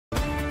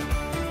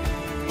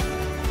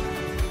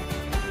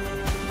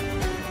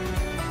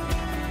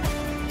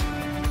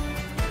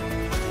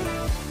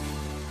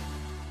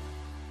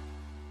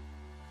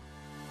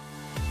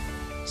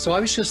So I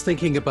was just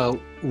thinking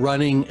about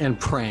running and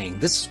praying.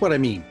 This is what I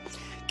mean.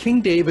 King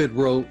David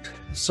wrote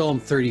Psalm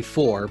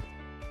 34,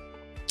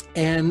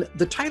 and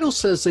the title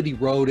says that he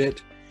wrote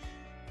it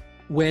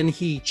when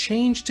he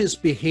changed his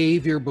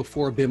behavior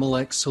before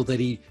Abimelech so that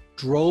he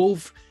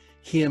drove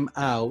him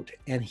out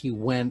and he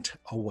went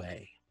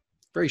away.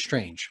 Very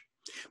strange.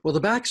 Well, the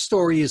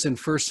backstory is in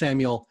 1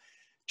 Samuel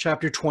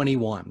chapter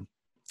 21.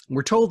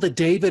 We're told that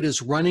David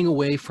is running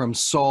away from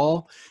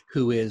Saul,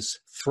 who is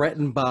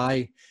threatened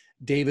by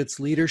David's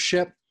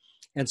leadership.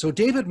 And so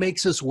David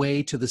makes his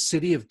way to the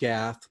city of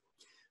Gath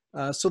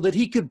so that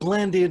he could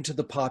blend into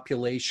the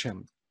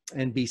population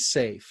and be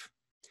safe.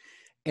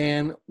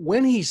 And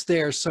when he's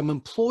there, some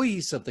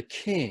employees of the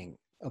king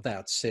of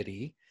that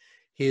city,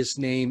 his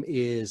name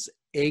is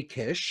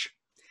Achish.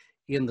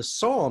 In the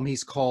psalm,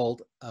 he's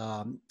called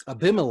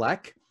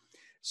Abimelech.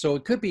 So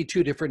it could be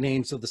two different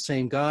names of the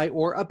same guy,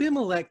 or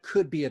Abimelech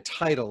could be a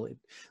title.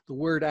 The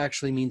word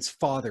actually means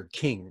father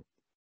king.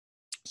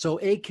 So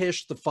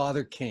Achish, the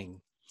father king.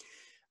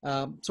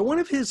 So one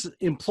of his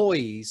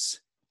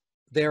employees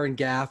there in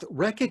Gath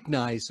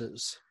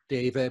recognizes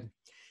David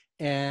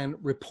and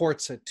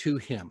reports it to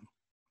him.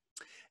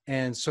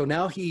 And so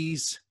now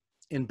he's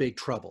in big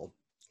trouble.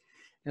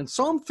 And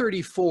Psalm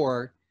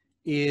 34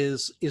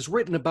 is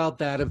written about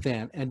that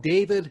event. And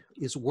David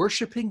is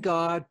worshiping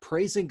God,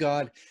 praising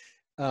God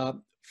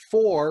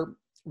for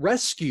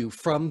rescue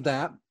from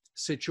that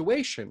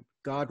situation.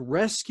 God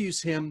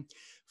rescues him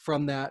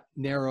from that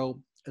narrow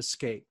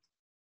escape.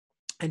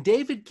 And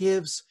David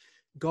gives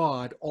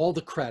God all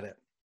the credit.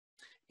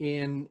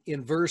 In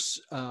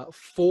verse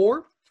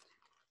 4,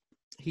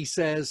 he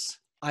says,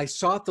 I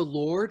sought the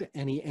Lord,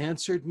 and he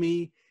answered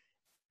me,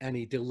 and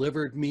he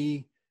delivered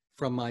me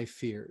from my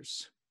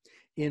fears.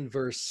 In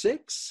verse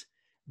 6,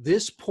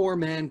 this poor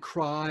man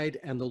cried,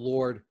 and the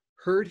Lord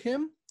heard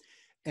him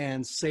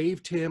and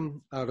saved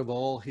him out of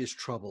all his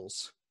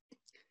troubles.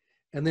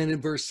 And then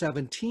in verse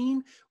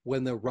 17,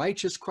 when the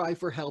righteous cry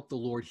for help, the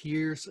Lord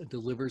hears and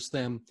delivers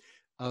them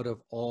out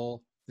of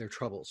all their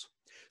troubles.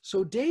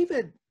 So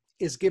David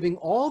is giving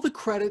all the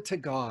credit to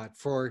God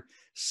for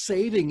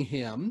saving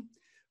him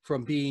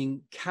from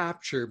being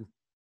captured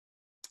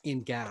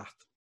in Gath.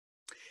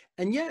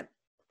 And yet,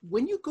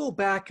 when you go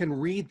back and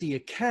read the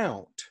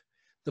account,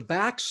 the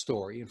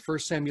backstory in 1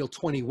 Samuel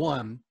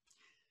 21,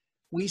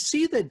 we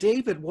see that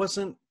David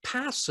wasn't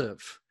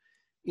passive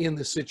in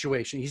the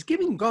situation. He's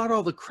giving God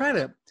all the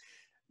credit,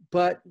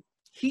 but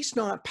he's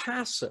not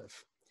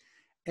passive.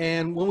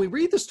 And when we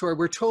read the story,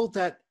 we're told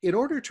that in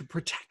order to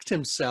protect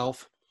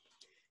himself,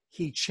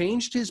 he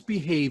changed his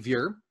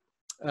behavior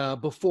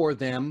before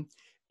them,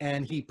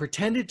 and he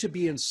pretended to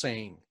be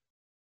insane.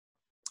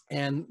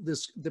 And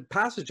the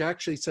passage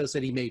actually says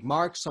that he made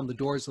marks on the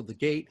doors of the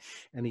gate,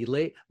 and he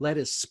let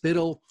his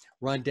spittle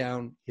run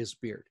down his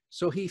beard.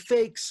 So he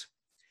fakes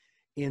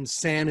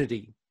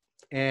insanity.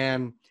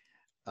 And,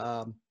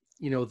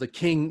 the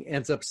king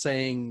ends up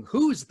saying,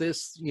 who's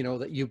this,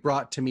 that you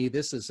brought to me?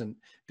 This isn't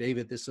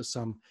David. This is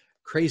some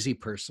crazy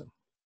person.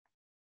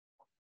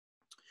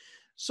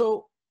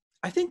 So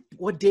I think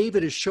what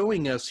David is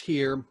showing us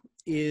here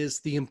is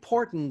the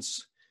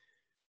importance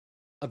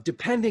of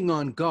depending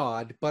on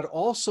God, but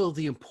also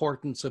the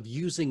importance of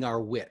using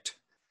our wit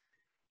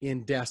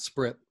in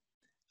desperate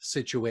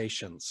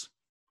situations.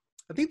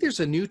 I think there's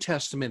a New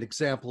Testament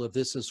example of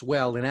this as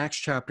well. In Acts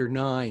chapter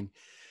 9,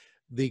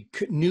 the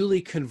newly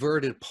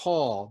converted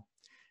Paul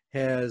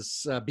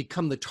has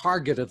become the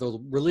target of the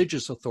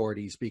religious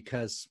authorities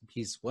because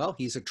he's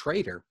a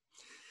traitor.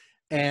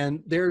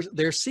 And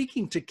they're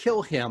seeking to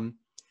kill him.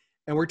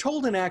 And we're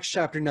told in Acts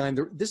chapter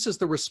 9, this is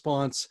the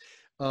response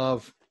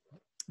of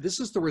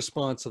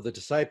the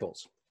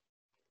disciples.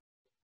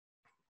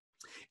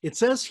 It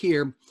says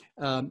here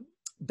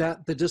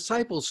that the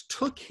disciples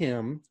took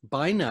him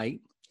by night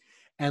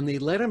and they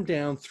let him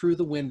down through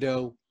the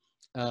window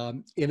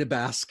in a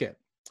basket,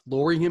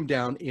 lowering him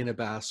down in a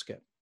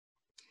basket.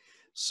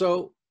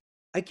 So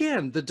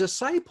again, the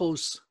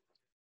disciples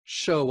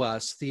show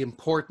us the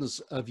importance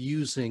of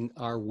using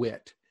our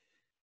wit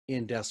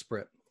in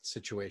desperate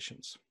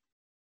situations.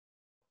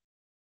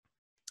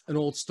 An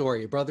old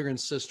story, a brother and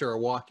sister are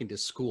walking to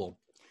school,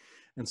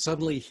 and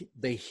suddenly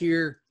they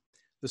hear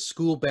the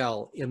school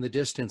bell in the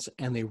distance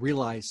and they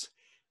realize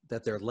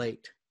that they're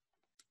late.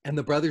 And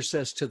the brother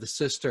says to the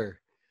sister,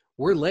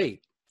 we're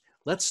late,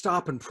 let's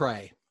stop and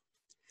pray.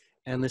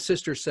 And the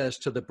sister says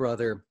to the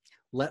brother,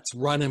 let's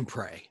run and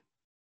pray.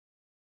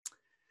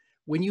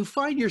 When you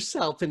find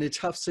yourself in a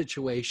tough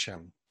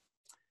situation,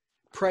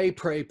 pray,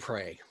 pray,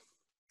 pray.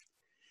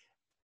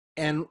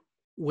 And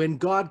when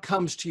God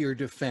comes to your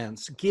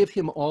defense, give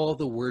him all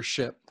the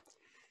worship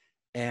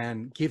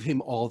and give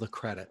him all the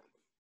credit.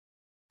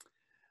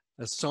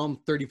 As Psalm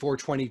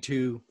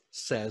 34:22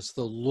 says,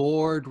 the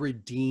Lord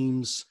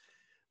redeems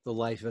the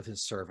life of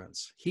his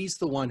servants. He's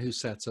the one who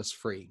sets us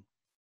free.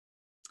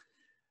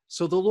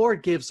 So the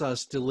Lord gives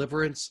us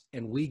deliverance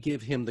and we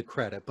give him the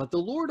credit, but the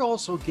Lord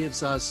also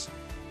gives us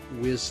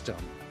wisdom.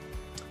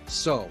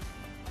 So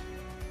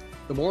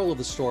the moral of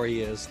the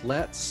story is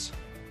let's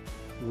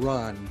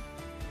run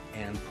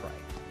and pray.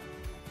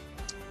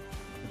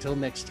 Until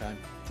next time,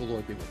 the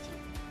Lord be with you.